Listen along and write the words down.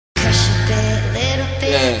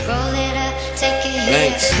bit, roll it up, take a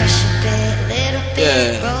hit, push a bit, little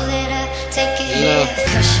bit, roll it up, take a hit,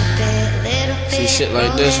 push a bit, little bit, see shit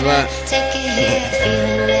like this, right? Take a hit,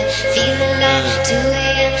 feeling like 2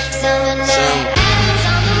 a.m. summer night. Hands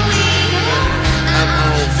on the wheel,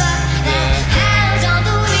 fuck that. Hands on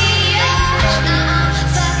the wheel,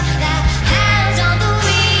 fuck that. Hands on the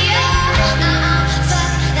wheel,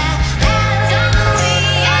 fuck that. Hands on the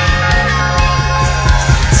wheel.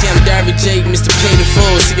 See, I'm Diary J, Mr. Paid in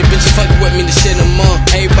Full. See a bitch fucking with me, the shit I'm on.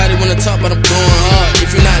 Everybody wanna talk, but I'm going hard. If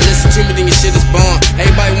you're not listening to me, then your shit is born.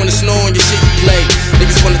 Everybody wanna snow on your shit you play.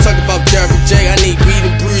 Niggas wanna talk about Diary J. I need weed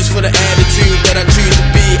and brews for the attitude that I choose to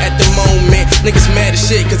be at the moment. Niggas mad as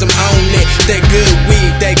shit cause I'm on it. That good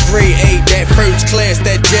weed, that grade A, that first class,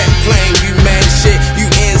 that jet plane. You mad as shit, you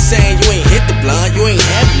insane. You ain't hit the blunt, you ain't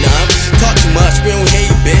have enough. Talk too much, we don't hear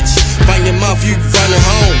you, bitch. Find your mouth, you running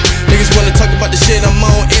home. Niggas wanna talk about the shit I'm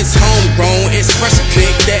on. It's homegrown, it's fresh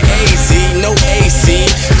pick, that AZ, no AC.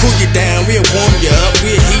 Cool you down, we'll warm you up,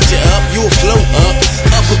 we'll heat you up, you'll float up.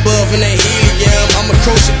 Up above in that helium, I'ma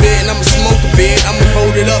crush a bit and I'ma smoke a bit. I'ma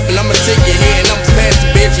hold it up and I'ma take your head and I'ma pass the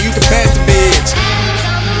bitch and you can pass the bitch.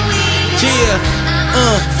 Yeah,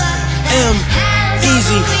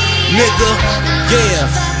 M-Eazy, nigga, yeah,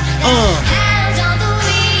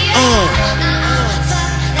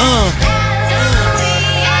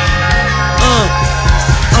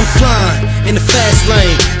 I'm flying in the fast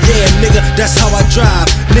lane, yeah nigga, that's how I drive.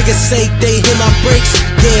 Niggas say they hit my brakes,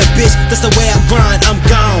 yeah bitch, that's the way I grind. I'm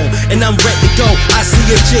gone, and I'm ready to go. I see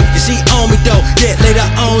a chick, and she on me though. Yeah, later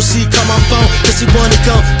on she call my phone, cause she wanna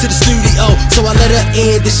come to the studio. So I let her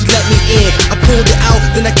in, then she let me in. I pulled her out,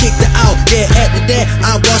 then I kicked her out. Yeah, after that,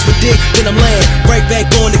 I wash my dick, then I'm laying right back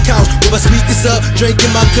on the couch with my speakers up,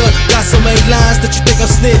 drinking my cup. Got so many lines that you think I'm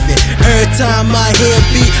sniffing. Every time I hear a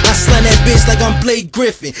beat, I slam that bitch like I'm Blake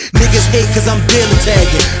Griffin. Niggas hate cause I'm dealer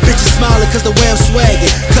tagging. Bitches smiling cause the way I'm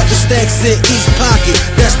swagging. Couple stacks in each pocket,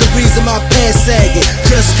 that's the reason my pants sagging.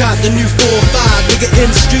 Just caught the new 4-5, nigga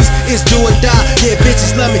in the streets, it's do or die. Yeah,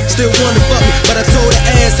 bitches love me, still wanna fuck me, but I told her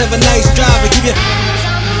ass, have a nice drive and give you Hands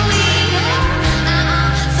on the wheel,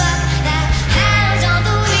 fuck that. Hands on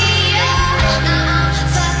the wheel,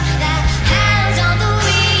 fuck that. Hands on the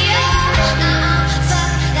wheel,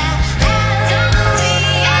 fuck that. Hands on the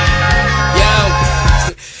wheel. Yo,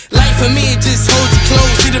 life for me, it just hold you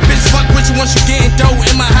close. See the bitch fuck with you once you getting dough.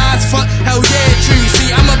 In my highs, fuck, hell yeah, true.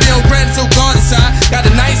 See, I'ma be on red, so guard inside. Got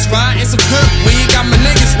a nice ride and some good weed. Got my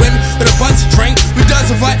niggas with me with a bunch of drink. We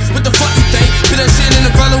does it right, what the fuck you think? Put that shit in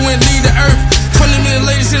the brother and leave the earth. 20 million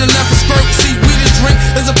ladies in the left a skirt. See, weed and drink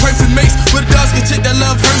is a perfect mix. With a dusky chick that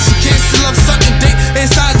love her, she kiss. She love sucking dick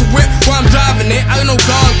inside the whip while I'm driving it. I know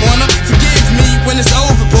God wanna forgive me when it's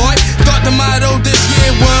over, boy. Thought the motto this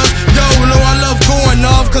year was YOLO, I love going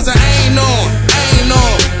off cause I ain't on.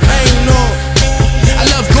 I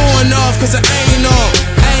love going off cause I ain't on.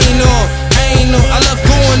 I love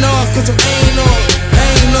going off cause I ain't on.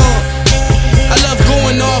 I love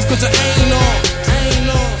going off cause I ain't